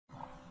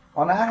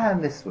On our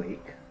hand this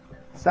week,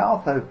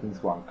 South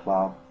opens one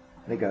club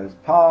and it goes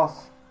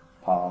pass,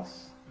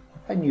 pass,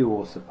 and you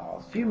also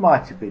pass. You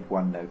might have bid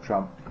one no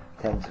trump,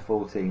 10 to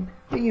 14,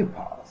 but you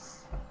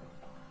pass.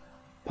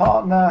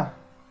 Partner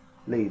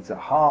leads a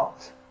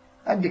heart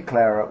and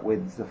declarer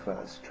wins the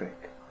first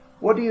trick.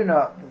 What do you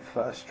know at the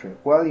first trick?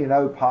 Well, you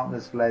know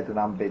partner's led an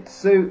unbid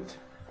suit,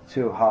 the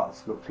 2 of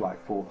hearts looks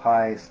like 4th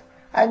highest,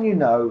 and you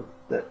know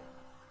that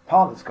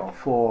partner's got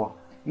 4,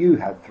 you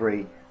have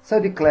 3, so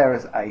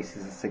declarer's ace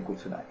is a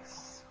singleton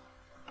ace.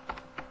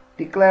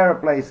 Declarer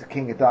plays the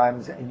king of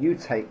diamonds and you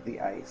take the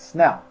ace.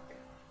 Now,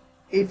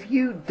 if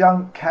you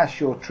don't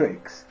cash your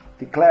tricks,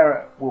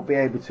 declarer will be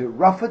able to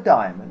ruff a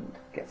diamond,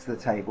 get to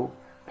the table,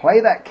 play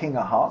that king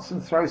of hearts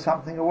and throw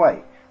something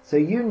away. So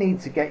you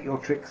need to get your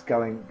tricks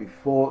going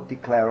before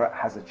declarer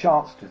has a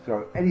chance to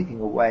throw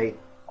anything away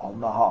on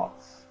the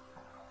hearts.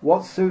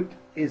 What suit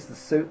is the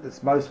suit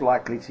that's most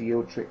likely to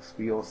yield tricks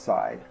for your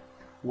side?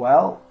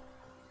 Well,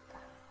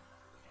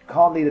 you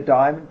can't lead a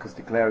diamond because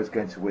declarer is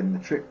going to win the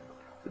trick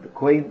with the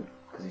queen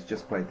because he's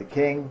just played the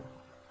king.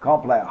 You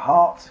can't play a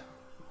heart.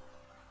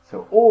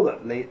 So all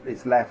that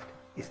is left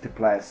is to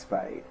play a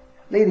spade,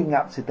 leading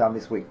up to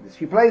dummy's weakness.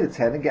 You play the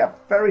 10 and get a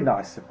very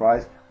nice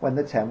surprise when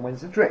the 10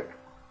 wins the trick.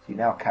 So you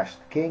now cash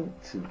the king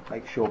to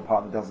make sure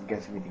partner doesn't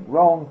get anything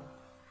wrong,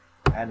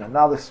 and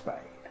another spade.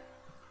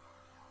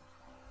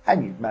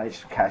 And you've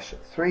managed to cash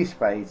 3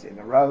 spades in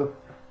a row,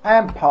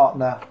 and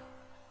partner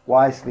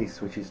wisely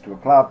switches to a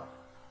club.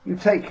 You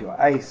take your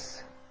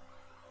ace.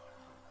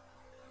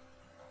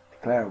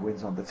 Declarer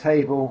wins on the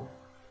table.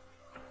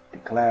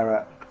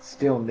 Declarer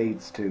still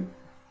needs to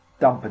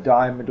dump a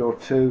diamond or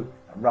 2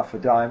 and ruff a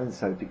diamond,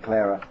 so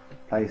declarer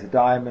plays a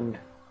diamond,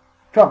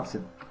 trumps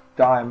a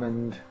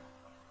diamond,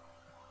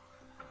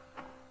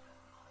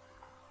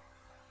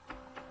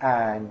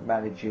 and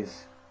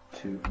manages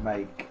to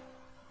make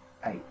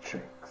 8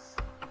 tricks.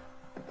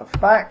 But the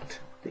fact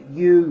that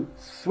you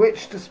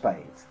switched to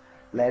spades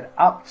led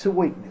up to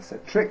weakness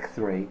at trick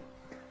 3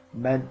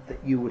 meant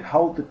that you would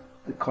hold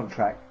the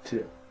contract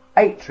to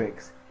 8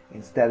 tricks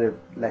instead of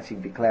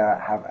letting declarer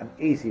have an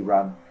easy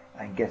run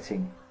and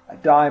getting a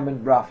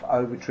diamond ruff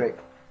over trick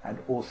and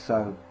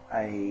also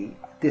a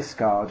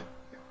discard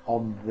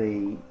on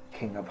the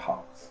king of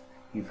hearts.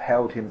 You've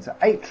held him to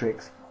 8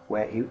 tricks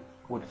where he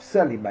would have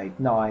certainly made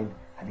 9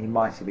 and he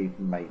might have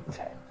even made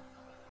 10.